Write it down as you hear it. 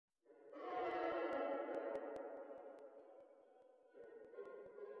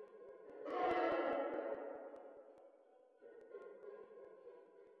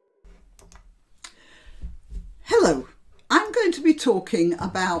talking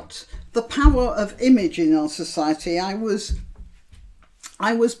about the power of image in our society, I was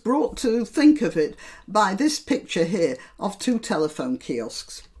brought to think of it by this picture here of two telephone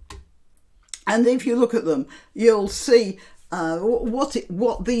kiosks. And if you look at them, you'll see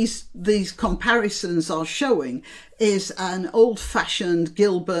what these comparisons are showing is an old-fashioned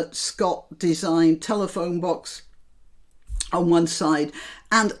Gilbert Scott designed telephone box on one side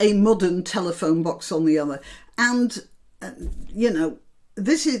and a modern telephone box on the other. And you know,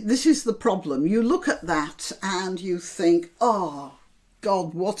 this is the problem. You look at that and you think, oh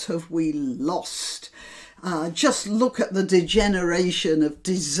God, what have we lost? Just look at the degeneration of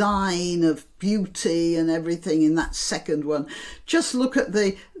design, of beauty and everything in that second one. Just look at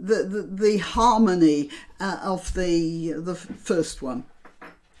the harmony of the first one.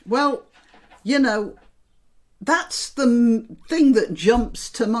 Well, you know, that's the thing that jumps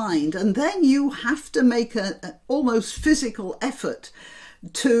to mind. And then you have to make an almost physical effort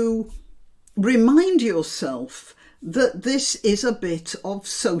to remind yourself that this is a bit of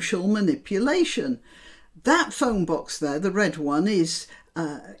social manipulation. That phone box there, the red one, is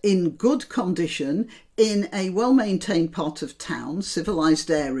in good condition in a well-maintained part of town,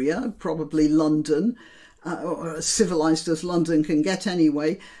 civilised area, probably London, or as civilised as London can get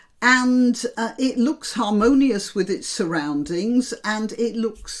anyway. And it looks harmonious with its surroundings and it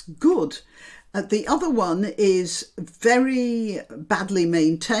looks good. The other one is very badly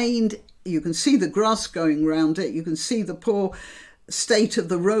maintained. You can see the grass going around it. You can see the poor state of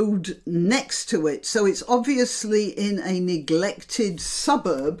the road next to it. So it's obviously in a neglected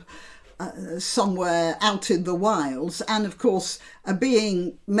suburb somewhere out in the wilds. And of course,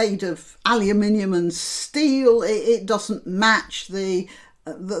 being made of aluminium and steel, it doesn't match the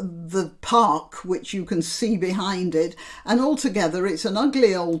park which you can see behind it, and altogether it's an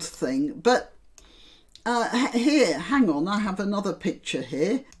ugly old thing. But here, hang on, I have another picture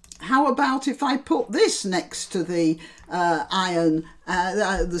here. How about if I put this next to the iron,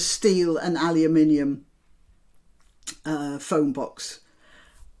 the steel and aluminium phone box?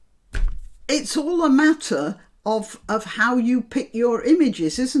 It's all a matter of how you pick your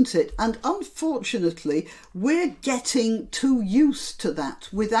images, isn't it? And unfortunately, we're getting too used to that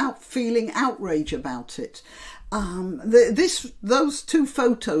without feeling outrage about it. Those two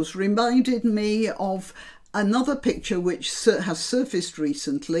photos reminded me of another picture which has surfaced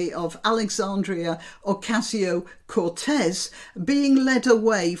recently of Alexandria Ocasio Cortez being led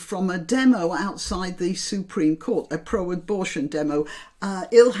away from a demo outside the Supreme Court, a pro-abortion demo.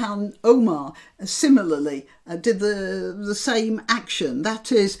 Ilhan Omar similarly did the same action.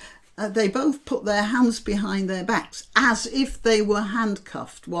 That is, they both put their hands behind their backs as if they were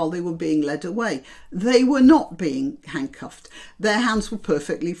handcuffed while they were being led away. They were not being handcuffed. Their hands were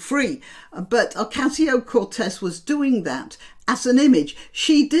perfectly free. But Ocasio-Cortez was doing that as an image.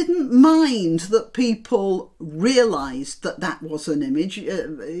 She didn't mind that people realised that that was an image.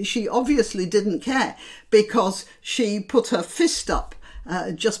 She obviously didn't care because she put her fist up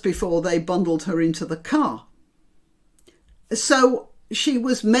just before they bundled her into the car. So she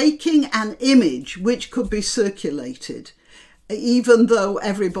was making an image which could be circulated, even though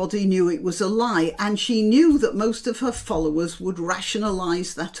everybody knew it was a lie. And she knew that most of her followers would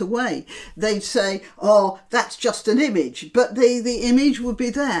rationalise that away. They'd say, oh, that's just an image. But the image would be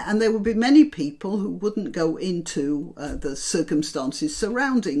there. And there would be many people who wouldn't go into the circumstances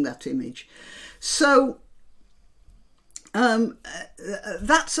surrounding that image. So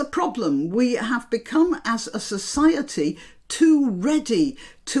that's a problem. We have become, as a society, too ready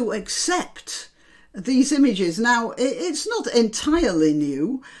to accept these images. Now, it's not entirely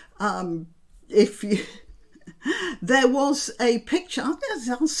new. There was a picture,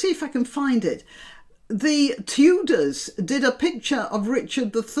 I'll see if I can find it. The Tudors did a picture of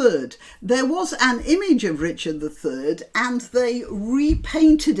Richard III. There was an image of Richard III and they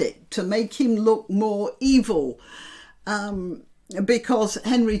repainted it to make him look more evil. Because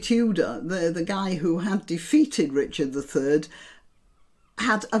Henry Tudor, the guy who had defeated Richard III,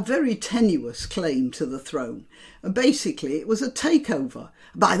 had a very tenuous claim to the throne. Basically, it was a takeover.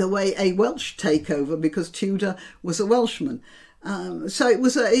 By the way, a Welsh takeover, because Tudor was a Welshman. So it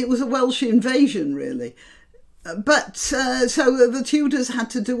was a Welsh invasion, really. But so the Tudors had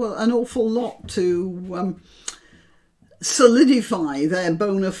to do an awful lot to solidify their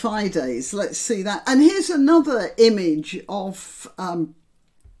bona fides. Let's see that. And here's another image of,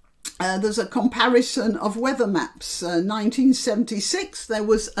 there's a comparison of weather maps. 1976, there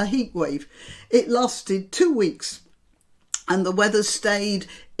was a heat wave. It lasted 2 weeks and the weather stayed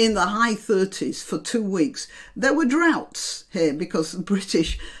in the high 30s for 2 weeks. There were droughts here because the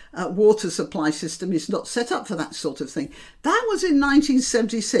British water supply system is not set up for that sort of thing. That was in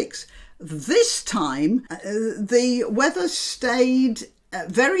 1976. This time, the weather stayed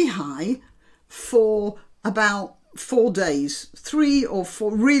very high for about 4 days, 3 or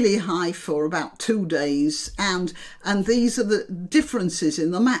 4, really high for about 2 days. And these are the differences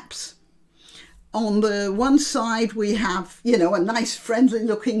in the maps. On the one side, we have, you know, a nice friendly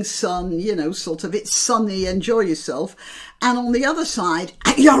looking sun, you know, sort of it's sunny, enjoy yourself. And on the other side,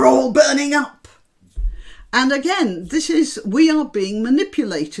 you're all burning up. And again, we are being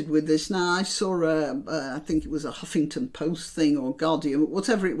manipulated with this. Now, I saw I think it was a Huffington Post thing or Guardian,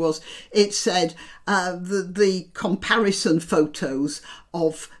 whatever it was. It said the comparison photos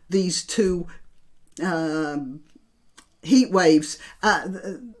of these two heat waves,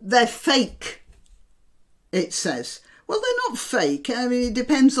 they're fake. It says, well, they're not fake. I mean, it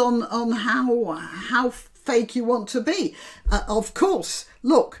depends on how fake you want to be. Of course,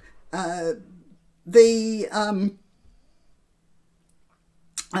 look, it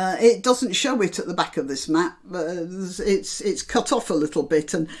doesn't show it at the back of this map. It's cut off a little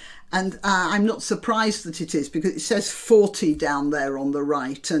bit, and I'm not surprised that it is, because it says 40 down there on the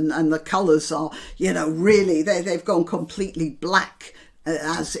right, and the colours are, you know, really they've gone completely black.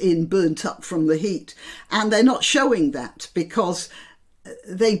 As in burnt up from the heat, and they're not showing that because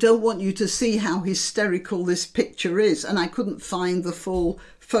they don't want you to see how hysterical this picture is, and I couldn't find the full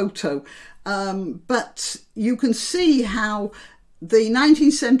photo, but you can see how the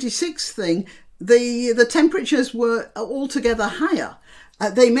 1976 thing, the temperatures were altogether higher.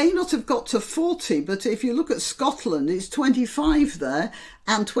 They may not have got to 40, but if you look at Scotland, it's 25 there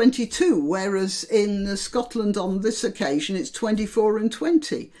and 22, whereas in Scotland on this occasion, it's 24 and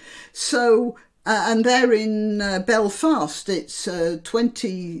 20. So, and there in Belfast, it's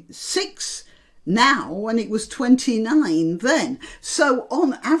 26 now, and it was 29 then. So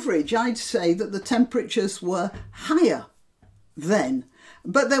on average, I'd say that the temperatures were higher then,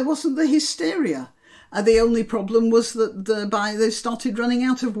 but there wasn't the hysteria. The only problem was that they started running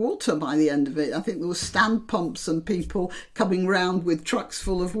out of water by the end of it. I think there were stand pumps and people coming round with trucks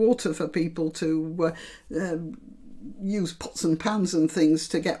full of water for people to use pots and pans and things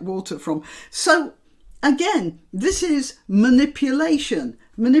to get water from. So again, this is manipulation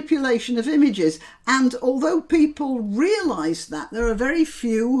of images. And although people realise that, there are very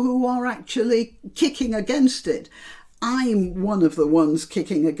few who are actually kicking against it. I'm one of the ones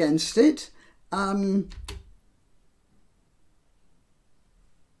kicking against it.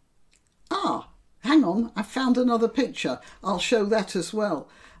 Hang on, I found another picture. I'll show that as well.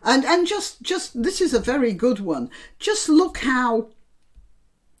 And just this is a very good one. Just look how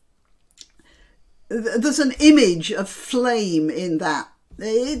there's an image of flame in that.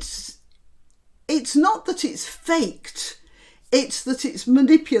 It's not that it's faked, it's that it's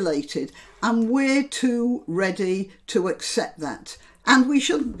manipulated, and we're too ready to accept that, and we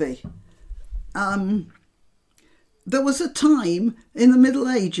shouldn't be. There was a time in the Middle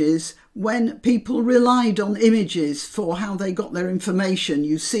Ages when people relied on images for how they got their information.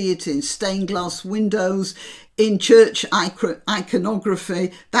 You see it in stained glass windows, in church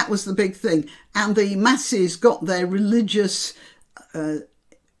iconography. That was the big thing. And the masses got their religious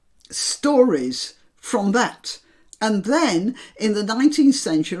stories from that. And then in the 19th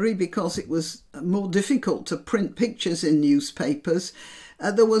century, because it was more difficult to print pictures in newspapers,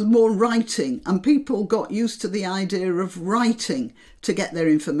 there was more writing, and people got used to the idea of writing to get their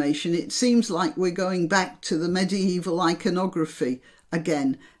information. It seems like we're going back to the medieval iconography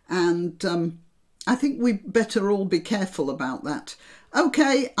again, and I think we better all be careful about that.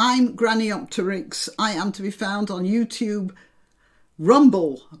 Okay, I'm Granniopteryx. I am to be found on YouTube,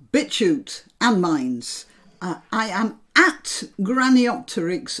 Rumble, BitChute and Minds. I am at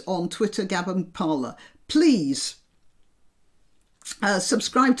Granniopteryx on Twitter, Gab and Parler. Please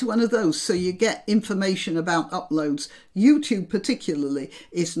subscribe to one of those so you get information about uploads. YouTube particularly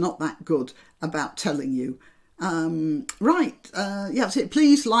is not that good about telling you. That's it.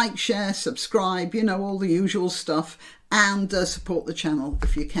 Please like, share, subscribe, you know, all the usual stuff, and support the channel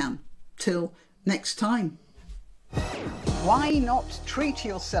if you can. Till next time. Why not treat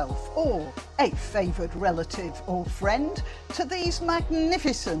yourself or a favoured relative or friend to these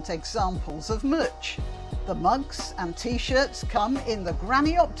magnificent examples of merch? The mugs and t-shirts come in the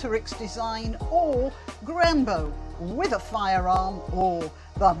Granniopteryx design or Grambo with a firearm or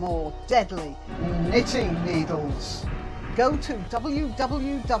the more deadly knitting needles. Go to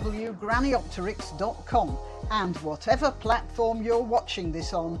www.granniopteryx.com and whatever platform you're watching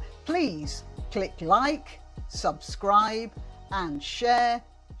this on, please click like, subscribe and share.